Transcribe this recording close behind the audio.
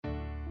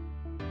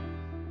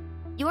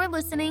You're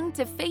listening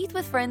to Faith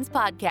with Friends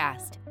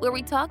podcast, where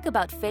we talk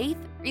about faith,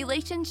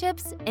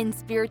 relationships, and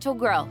spiritual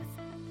growth.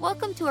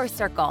 Welcome to our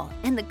circle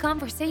and the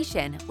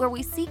conversation where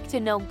we seek to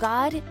know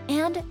God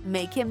and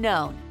make Him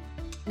known.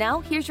 Now,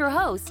 here's your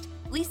host,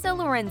 Lisa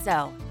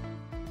Lorenzo.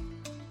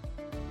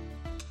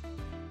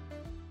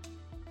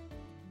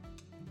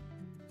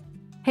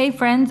 Hey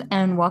friends,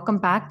 and welcome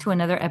back to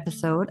another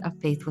episode of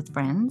Faith with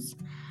Friends.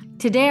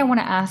 Today I want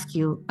to ask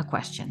you a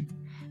question.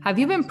 Have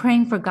you been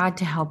praying for God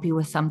to help you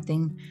with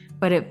something,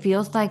 but it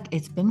feels like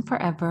it's been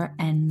forever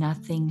and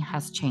nothing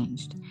has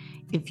changed?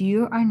 If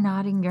you are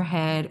nodding your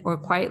head or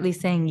quietly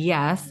saying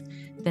yes,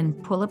 then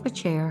pull up a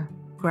chair,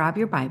 grab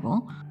your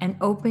Bible, and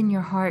open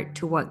your heart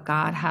to what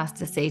God has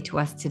to say to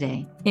us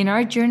today. In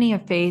our journey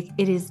of faith,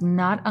 it is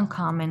not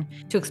uncommon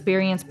to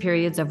experience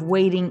periods of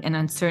waiting and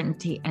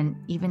uncertainty and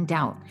even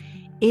doubt.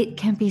 It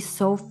can be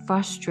so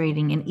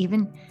frustrating and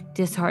even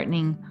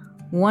disheartening,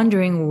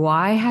 wondering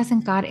why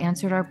hasn't God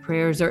answered our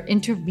prayers or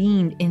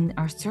intervened in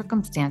our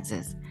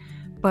circumstances.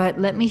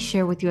 But let me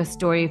share with you a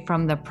story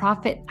from the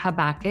prophet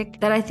Habakkuk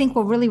that I think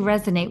will really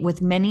resonate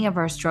with many of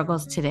our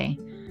struggles today.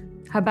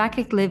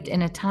 Habakkuk lived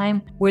in a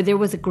time where there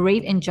was a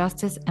great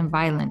injustice and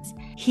violence.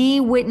 He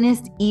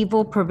witnessed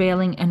evil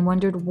prevailing and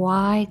wondered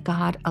why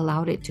God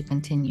allowed it to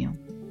continue.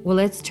 Well,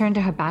 let's turn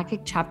to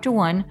Habakkuk chapter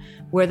 1,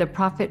 where the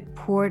prophet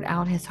poured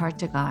out his heart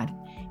to God.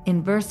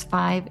 In verse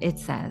 5, it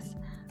says,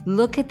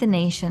 "Look at the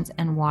nations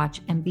and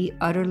watch and be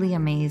utterly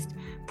amazed,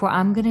 for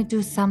I'm going to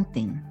do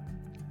something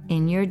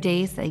in your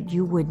days that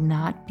you would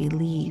not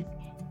believe,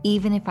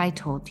 even if I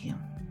told you,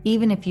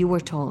 even if you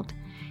were told."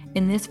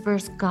 In this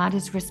verse, God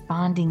is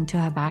responding to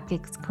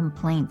Habakkuk's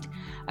complaint,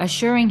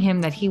 assuring him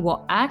that he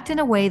will act in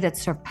a way that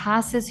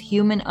surpasses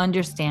human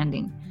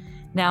understanding.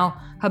 Now,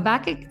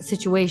 Habakkuk's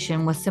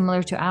situation was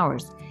similar to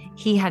ours.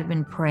 He had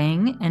been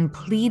praying and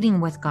pleading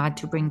with God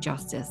to bring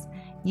justice,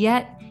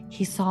 yet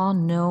he saw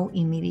no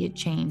immediate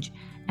change,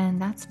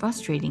 and that's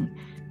frustrating.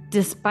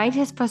 Despite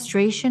his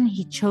frustration,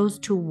 he chose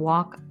to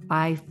walk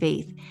by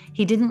faith.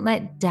 He didn't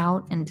let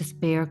doubt and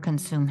despair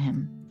consume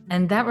him.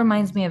 And that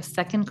reminds me of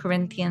 2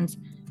 Corinthians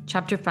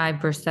chapter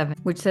 5, verse 7,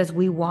 which says,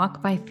 "We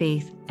walk by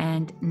faith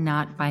and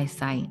not by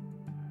sight."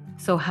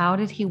 So how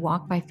did he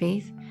walk by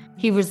faith?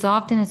 He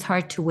resolved in his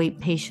heart to wait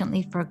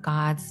patiently for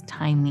God's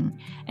timing,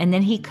 and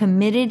then he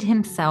committed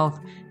himself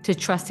to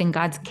trusting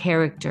God's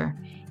character.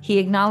 He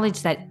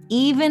acknowledged that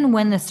even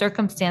when the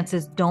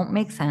circumstances don't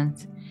make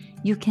sense,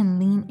 you can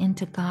lean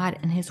into God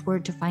and His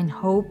Word to find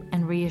hope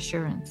and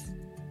reassurance.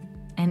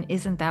 And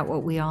isn't that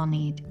what we all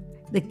need?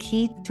 The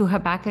key to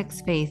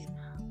Habakkuk's faith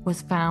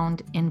was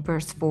found in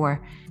verse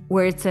 4,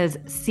 where it says,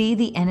 "See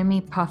the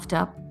enemy puffed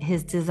up.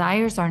 His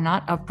desires are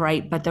not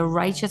upright, but the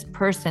righteous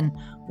person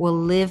will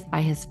live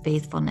by his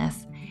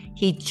faithfulness."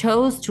 He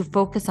chose to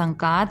focus on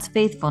God's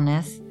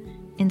faithfulness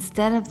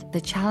instead of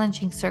the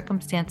challenging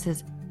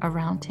circumstances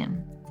around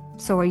him.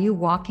 So are you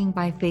walking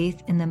by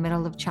faith in the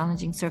middle of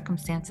challenging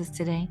circumstances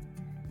today?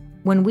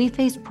 When we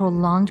face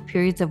prolonged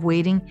periods of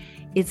waiting,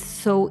 it's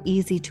so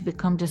easy to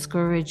become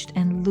discouraged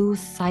and lose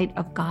sight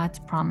of God's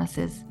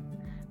promises.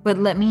 But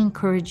let me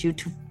encourage you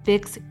to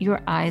fix your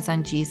eyes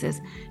on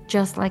Jesus,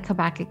 just like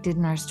Habakkuk did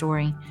in our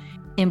story.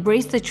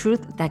 Embrace the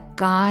truth that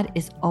God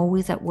is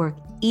always at work,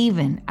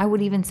 I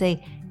would even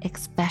say,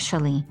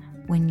 especially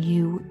when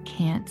you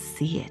can't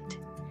see it.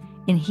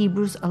 In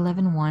Hebrews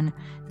 11:1,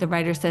 the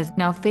writer says,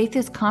 "Now faith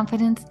is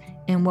confidence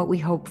in what we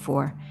hope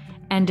for,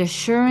 and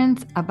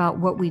assurance about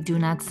what we do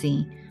not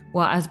see."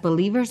 Well, as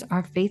believers,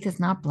 our faith is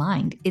not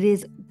blind. It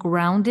is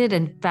grounded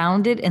and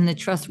founded in the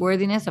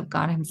trustworthiness of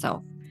God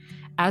Himself.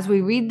 As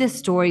we read this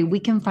story, we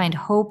can find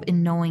hope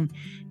in knowing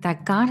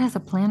that God has a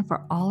plan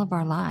for all of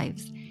our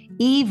lives,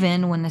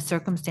 even when the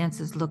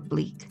circumstances look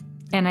bleak.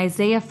 In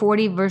Isaiah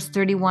 40, verse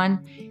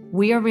 31,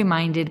 we are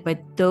reminded,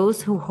 "But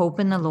those who hope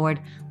in the Lord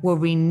will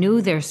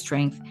renew their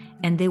strength,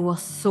 and they will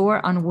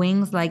soar on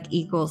wings like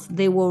eagles.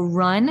 They will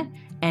run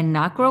and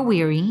not grow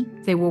weary.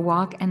 They will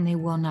walk and they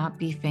will not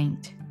be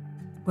faint."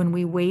 When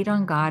we wait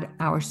on God,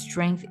 our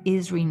strength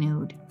is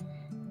renewed.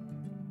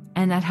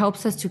 And that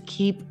helps us to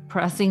keep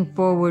pressing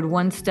forward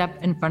one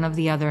step in front of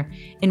the other.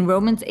 In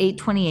Romans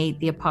 8:28,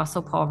 the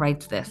Apostle Paul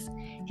writes this.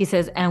 He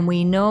says, "And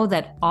we know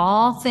that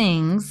all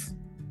things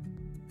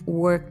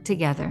work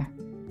together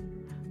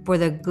for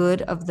the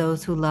good of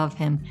those who love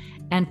Him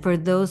and for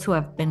those who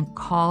have been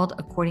called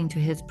according to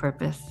His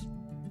purpose."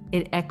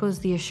 It echoes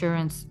the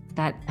assurance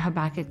that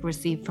Habakkuk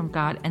received from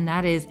God, and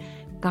that is,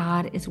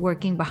 God is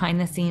working behind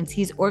the scenes.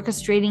 He's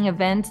orchestrating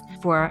events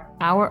for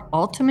our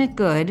ultimate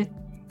good,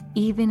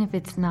 even if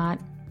it's not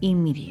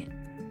immediate.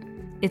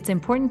 It's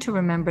important to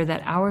remember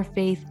that our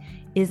faith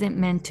isn't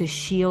meant to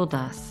shield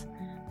us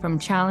from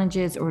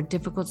challenges or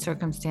difficult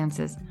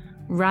circumstances.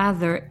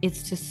 Rather,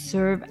 it's to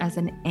serve as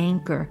an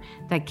anchor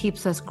that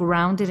keeps us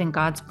grounded in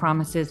God's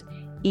promises,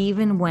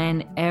 even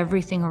when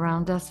everything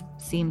around us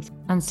seems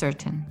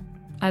uncertain.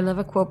 I love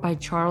a quote by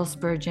Charles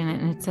Spurgeon,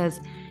 and it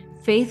says,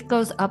 "Faith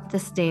goes up the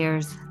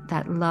stairs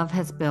that love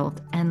has built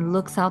and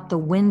looks out the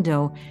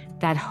window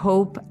that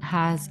hope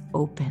has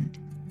opened."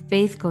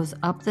 Faith goes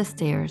up the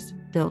stairs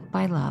built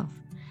by love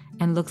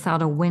and looks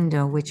out a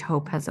window which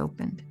hope has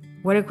opened.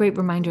 What a great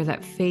reminder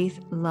that faith,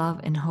 love,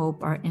 and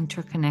hope are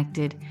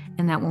interconnected,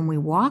 and that when we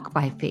walk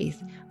by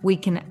faith, we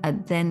can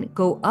then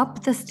go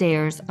up the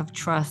stairs of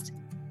trust,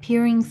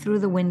 peering through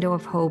the window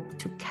of hope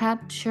to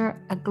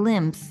capture a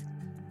glimpse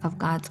of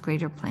God's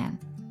greater plan.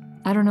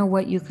 I don't know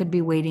what you could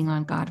be waiting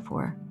on God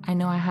for. I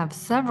know I have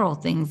several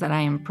things that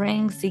I am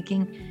praying,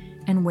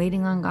 seeking, and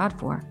waiting on God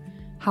for.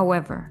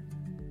 However,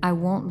 I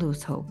won't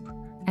lose hope.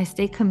 I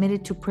stay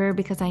committed to prayer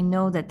because I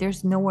know that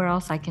there's nowhere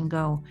else I can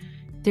go.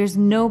 There's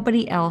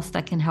nobody else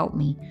that can help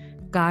me.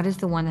 God is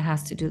the one that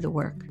has to do the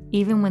work.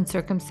 Even when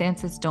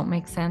circumstances don't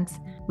make sense,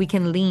 we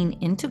can lean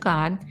into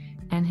God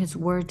and His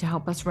Word to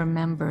help us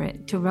remember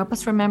it, to help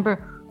us remember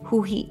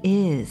who He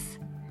is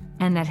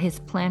and that His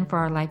plan for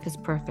our life is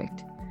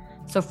perfect.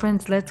 So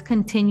friends, let's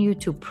continue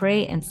to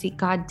pray and seek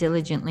God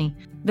diligently.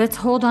 Let's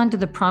hold on to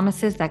the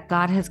promises that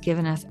God has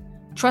given us.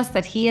 Trust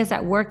that He is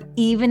at work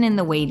even in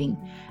the waiting.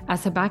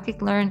 As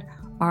Habakkuk learned,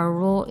 our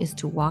role is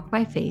to walk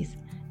by faith,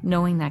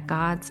 knowing that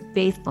God's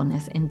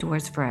faithfulness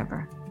endures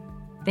forever.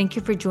 Thank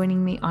you for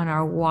joining me on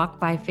our Walk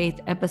by Faith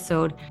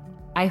episode.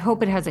 I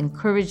hope it has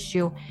encouraged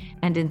you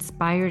and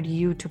inspired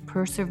you to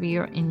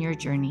persevere in your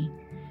journey.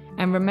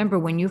 And remember,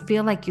 when you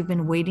feel like you've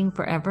been waiting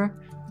forever,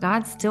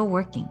 God's still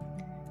working.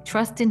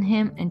 Trust in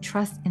Him and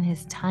trust in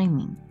His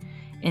timing.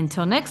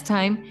 Until next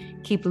time,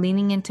 keep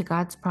leaning into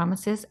God's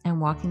promises and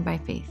walking by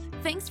faith.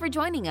 Thanks for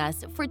joining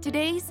us for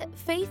today's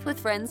Faith with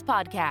Friends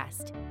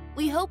podcast.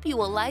 We hope you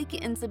will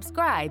like and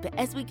subscribe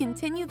as we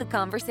continue the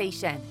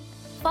conversation.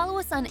 Follow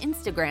us on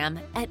Instagram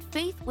at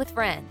Faith with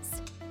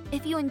Friends.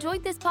 If you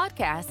enjoyed this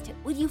podcast,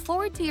 would you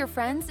forward to your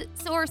friends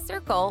so our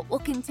circle will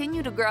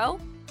continue to grow?